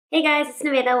Hey guys, it's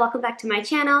Niveda. Welcome back to my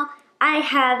channel. I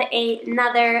have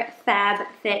another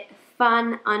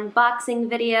FabFitFun unboxing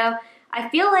video. I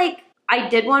feel like I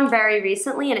did one very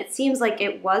recently and it seems like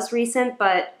it was recent,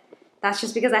 but that's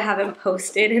just because I haven't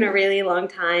posted in a really long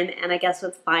time, and I guess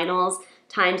with finals,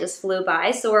 time just flew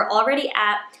by. So we're already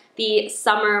at the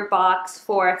summer box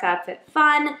for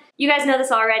FabFitFun. You guys know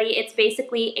this already. It's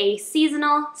basically a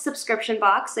seasonal subscription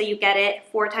box, so you get it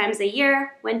 4 times a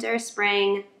year: winter,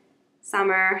 spring,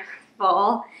 summer,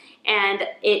 fall, and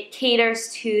it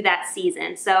caters to that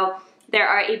season. So there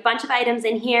are a bunch of items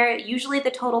in here. Usually the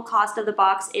total cost of the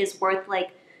box is worth like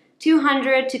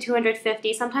 $200 to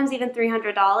 $250, sometimes even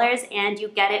 $300, and you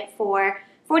get it for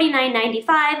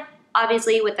 $49.95.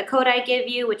 Obviously, with the code I give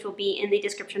you, which will be in the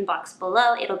description box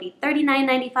below, it'll be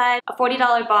 $39.95. A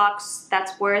 $40 box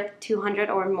that's worth $200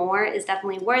 or more is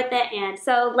definitely worth it. And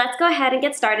so let's go ahead and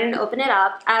get started and open it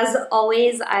up. As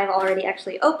always, I've already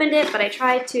actually opened it, but I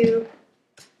tried to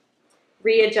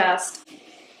readjust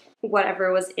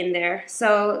whatever was in there.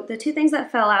 So the two things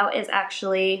that fell out is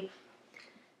actually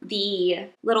the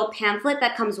little pamphlet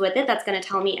that comes with it that's going to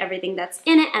tell me everything that's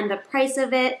in it and the price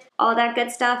of it, all that good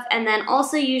stuff. And then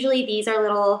also usually these are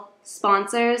little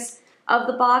sponsors of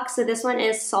the box. So this one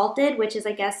is Salted, which is,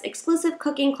 I guess, exclusive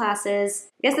cooking classes.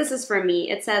 I guess this is for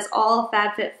me. It says all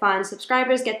FabFitFun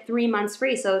subscribers get 3 months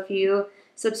free. So if you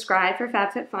subscribe for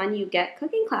FabFitFun, you get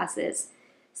cooking classes.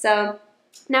 So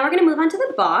now we're going to move on to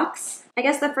the box. I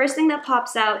guess the first thing that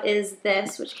pops out is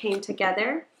this, which came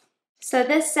together. So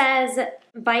this says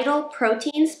Vital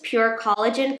Proteins, Pure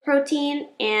Collagen Protein,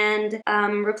 and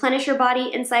replenish your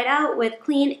body inside out with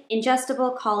clean,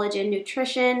 ingestible collagen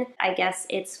nutrition. I guess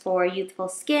it's for youthful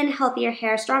skin, healthier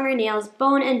hair, stronger nails,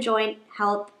 bone and joint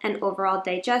health, and overall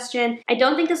digestion. I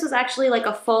don't think this was actually like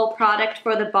a full product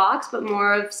for the box, but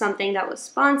more of something that was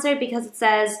sponsored, because it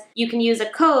says you can use a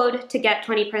code to get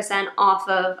 20% off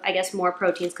of, I guess, more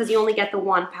proteins, because you only get the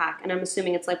 1 pack, and I'm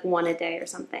assuming it's like 1 a day or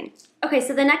something. Okay,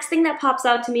 so the next thing that pops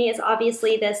out to me is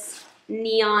obviously this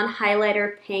neon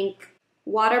highlighter pink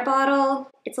water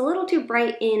bottle. It's a little too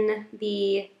bright in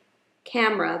the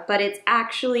camera, but it's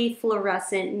actually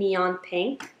fluorescent neon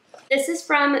pink. This is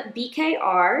from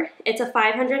BKR. It's a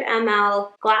 500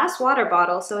 ml glass water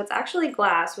bottle, so it's actually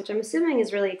glass, which I'm assuming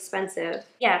is really expensive.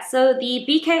 Yeah, so the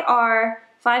BKR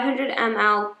 500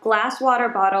 ml glass water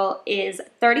bottle is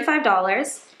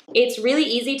 $35. It's really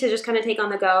easy to just kind of take on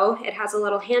the go. It has a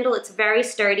little handle, it's very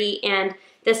sturdy, and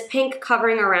this pink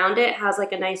covering around it has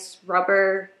like a nice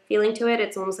rubber feeling to it.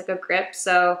 It's almost like a grip,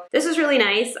 so this is really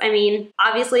nice. I mean,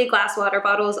 obviously glass water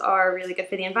bottles are really good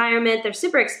for the environment. They're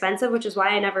super expensive, which is why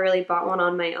I never really bought one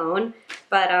on my own,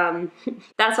 but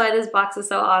that's why this box is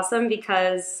so awesome,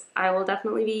 because I will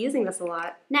definitely be using this a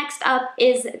lot. Next up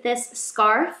is this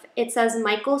scarf. It says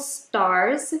Michael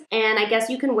Stars, and I guess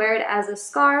you can wear it as a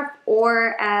scarf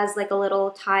or as like a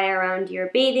little tie around your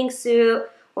bathing suit,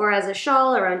 or as a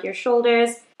shawl around your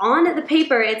shoulders. On the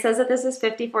paper, it says that this is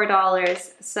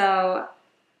 $54, so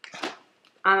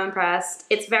I'm impressed.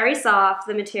 It's very soft,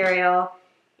 the material,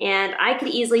 and I could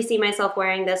easily see myself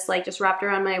wearing this like just wrapped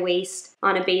around my waist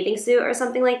on a bathing suit or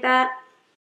something like that.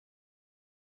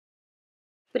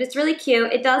 But it's really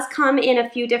cute. It does come in a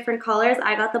few different colors.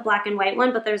 I got the black and white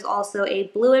one, but there's also a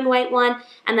blue and white one,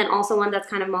 and then also one that's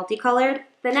kind of multicolored.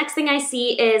 The next thing I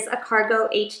see is a Cargo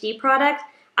HD product.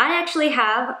 I actually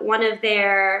have one of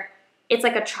their, it's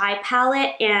like a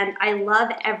tri-palette, and I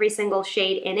love every single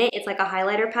shade in it. It's like a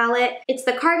highlighter palette. It's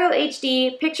the Cargo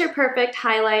HD Picture Perfect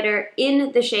Highlighter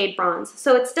in the shade Bronze.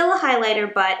 So it's still a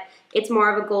highlighter, but it's more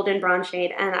of a golden bronze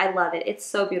shade, and I love it. It's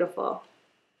so beautiful.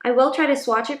 I will try to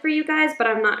swatch it for you guys, but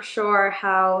I'm not sure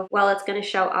how well it's gonna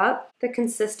show up. The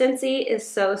consistency is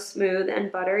so smooth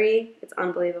and buttery. It's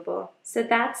unbelievable. So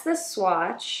that's the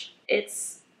swatch.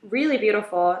 It's really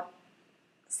beautiful.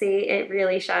 See, it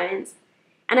really shines.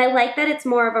 And I like that it's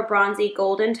more of a bronzy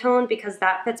golden tone, because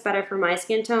that fits better for my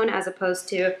skin tone as opposed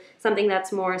to something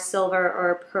that's more silver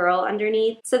or pearl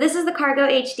underneath. So this is the Cargo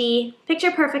HD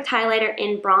Picture Perfect Highlighter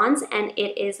in bronze, and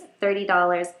it is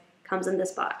 $30. Comes in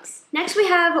this box. Next we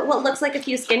have what looks like a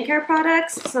few skincare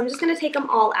products, so I'm just gonna take them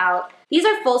all out. These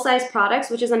are full-size products,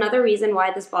 which is another reason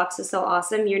why this box is so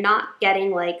awesome. You're not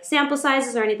getting like sample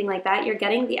sizes or anything like that, you're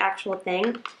getting the actual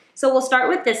thing. So we'll start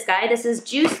with this guy. This is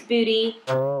Juice Beauty.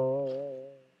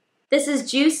 This is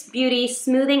Juice Beauty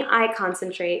Smoothing Eye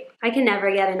Concentrate. I can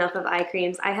never get enough of eye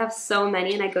creams. I have so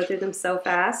many and I go through them so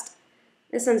fast.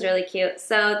 This one's really cute.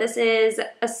 So this is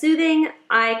a soothing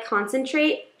eye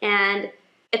concentrate, and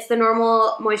it's the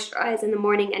normal moisturize in the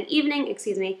morning and evening,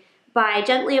 by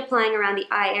gently applying around the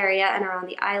eye area and around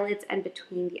the eyelids and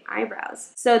between the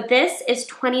eyebrows. So this is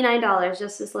 $29,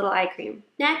 just this little eye cream.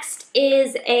 Next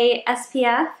is a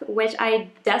SPF, which I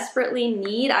desperately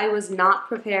need. I was not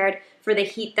prepared for the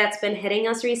heat that's been hitting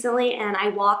us recently, and I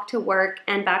walk to work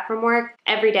and back from work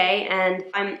every day, and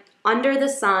I'm under the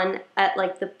sun at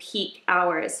like the peak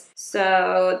hours.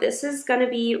 So this is gonna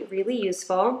be really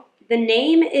useful. The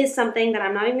name is something that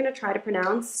I'm not even gonna try to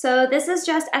pronounce. So this is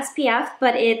just SPF,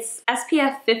 but it's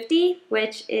SPF 50,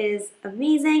 which is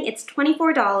amazing. It's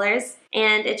 $24,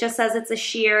 and it just says it's a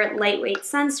sheer lightweight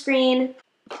sunscreen.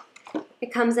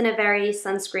 It comes in a very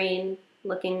sunscreen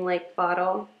looking like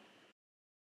bottle.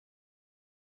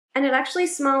 And it actually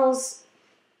smells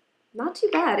not too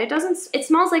bad. It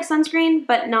smells like sunscreen,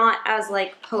 but not as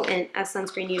like potent as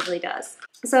sunscreen usually does.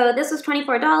 So this was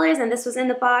 $24 and this was in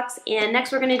the box. And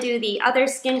next we're gonna do the other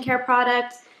skincare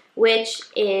product, which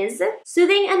is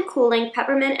Soothing and Cooling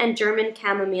Peppermint and German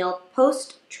Chamomile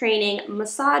Post-Training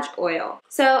Massage Oil.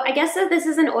 So I guess that this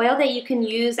is an oil that you can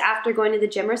use after going to the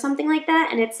gym or something like that,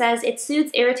 and it says it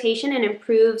soothes irritation and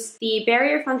improves the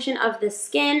barrier function of the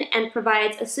skin and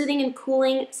provides a soothing and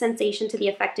cooling sensation to the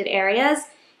affected areas.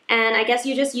 And I guess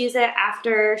you just use it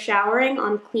after showering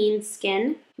on clean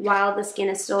skin while the skin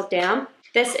is still damp.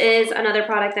 This is another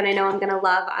product that I know I'm gonna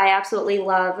love. I absolutely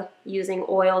love using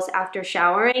oils after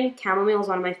showering. Chamomile is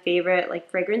one of my favorite like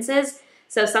fragrances.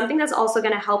 So something that's also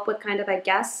gonna help with kind of, I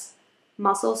guess,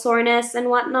 muscle soreness and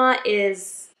whatnot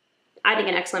is, I think,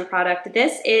 an excellent product.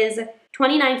 This is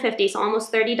 $29.50, so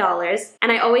almost $30.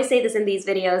 And I always say this in these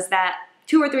videos that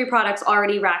 2 or 3 products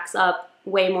already racks up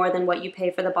way more than what you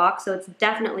pay for the box, so it's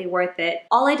definitely worth it.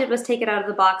 All I did was take it out of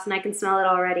the box and I can smell it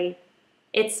already.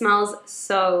 It smells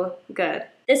so good.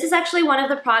 This is actually one of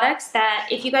the products that,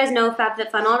 if you guys know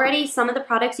FabFitFun already, some of the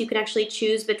products you can actually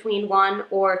choose between 1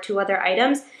 or 2 other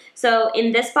items. So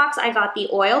in this box I got the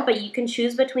oil, but you can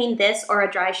choose between this or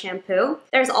a dry shampoo.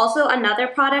 There's also another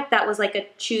product that was like a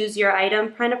choose your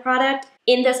item kind of product.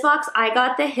 In this box I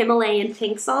got the Himalayan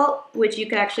pink salt, which you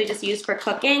could actually just use for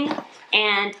cooking,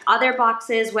 and other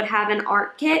boxes would have an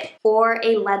art kit or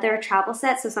a leather travel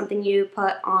set, so something you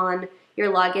put on your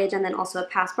luggage and then also a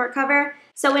passport cover.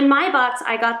 So in my box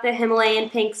I got the Himalayan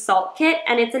pink salt kit,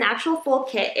 and it's an actual full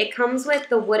kit. It comes with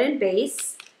the wooden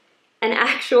base, an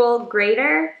actual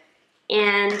grater,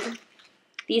 and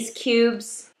these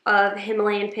cubes of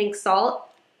Himalayan pink salt.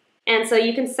 And so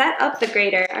you can set up the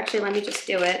grater. Actually, let me just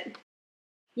do it.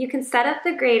 You can set up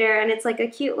the grater, and it's like a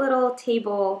cute little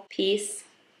table piece.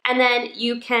 And then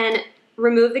you can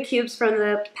remove the cubes from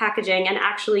the packaging and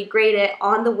actually grate it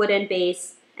on the wooden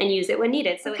base and use it when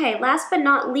needed. So, okay, last but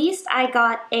not least, I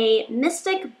got a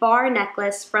Mystic bar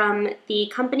necklace from the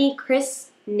company Chris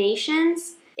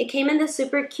Nations. It came in this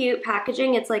super cute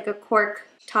packaging. It's like a cork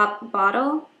top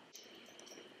bottle.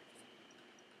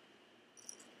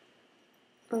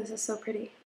 Oh, this is so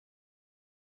pretty.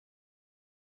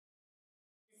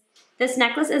 This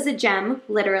necklace is a gem,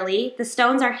 literally. The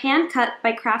stones are hand cut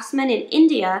by craftsmen in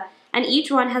India, and each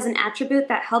one has an attribute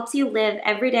that helps you live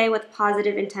every day with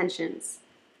positive intentions.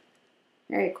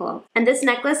 Very cool. And this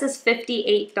necklace is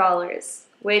 $58,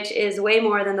 which is way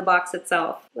more than the box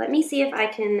itself. Let me see if I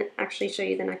can actually show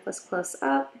you the necklace close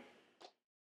up.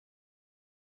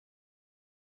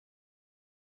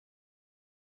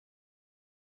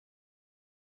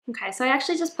 Okay, so I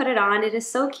actually just put it on. It is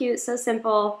so cute, so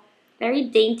simple, very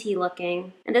dainty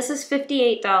looking. And this is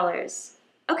 $58.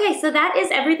 Okay, so that is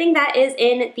everything that is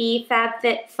in the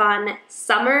FabFitFun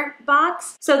summer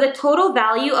box. So the total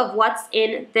value of what's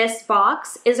in this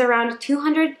box is around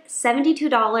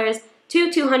 $272 to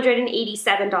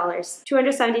 $287.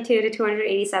 $272 to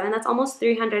 $287, that's almost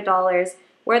 $300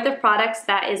 worth of products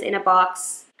that is in a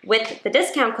box. With the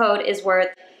discount code is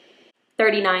worth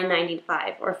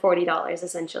 $39.95 or $40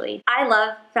 essentially. I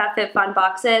love FabFitFun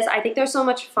boxes. I think they're so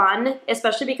much fun,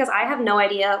 especially because I have no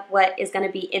idea what is going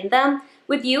to be in them.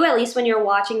 With you, at least when you're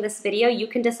watching this video, you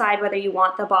can decide whether you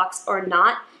want the box or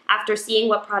not after seeing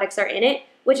what products are in it,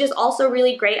 which is also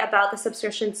really great about the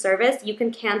subscription service. You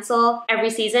can cancel every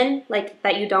season like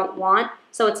that you don't want,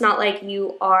 so it's not like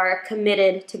you are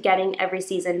committed to getting every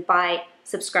season by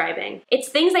subscribing. It's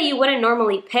things that you wouldn't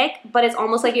normally pick, but it's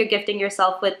almost like you're gifting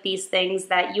yourself with these things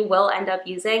that you will end up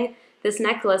using. This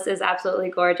necklace is absolutely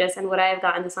gorgeous, and would I have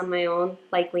gotten this on my own?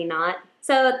 Likely not.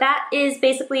 So that is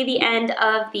basically the end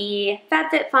of the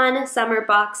FabFitFun summer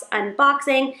box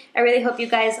unboxing. I really hope you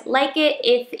guys like it.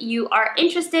 If you are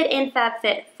interested in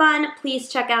FabFitFun, please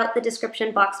check out the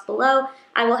description box below.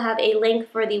 I will have a link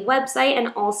for the website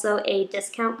and also a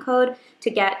discount code to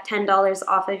get $10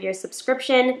 off of your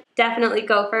subscription. Definitely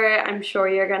go for it. I'm sure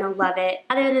you're gonna love it.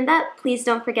 Other than that, please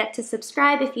don't forget to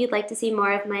subscribe if you'd like to see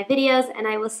more of my videos, and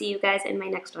I will see you guys in my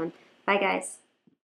next one. Bye guys.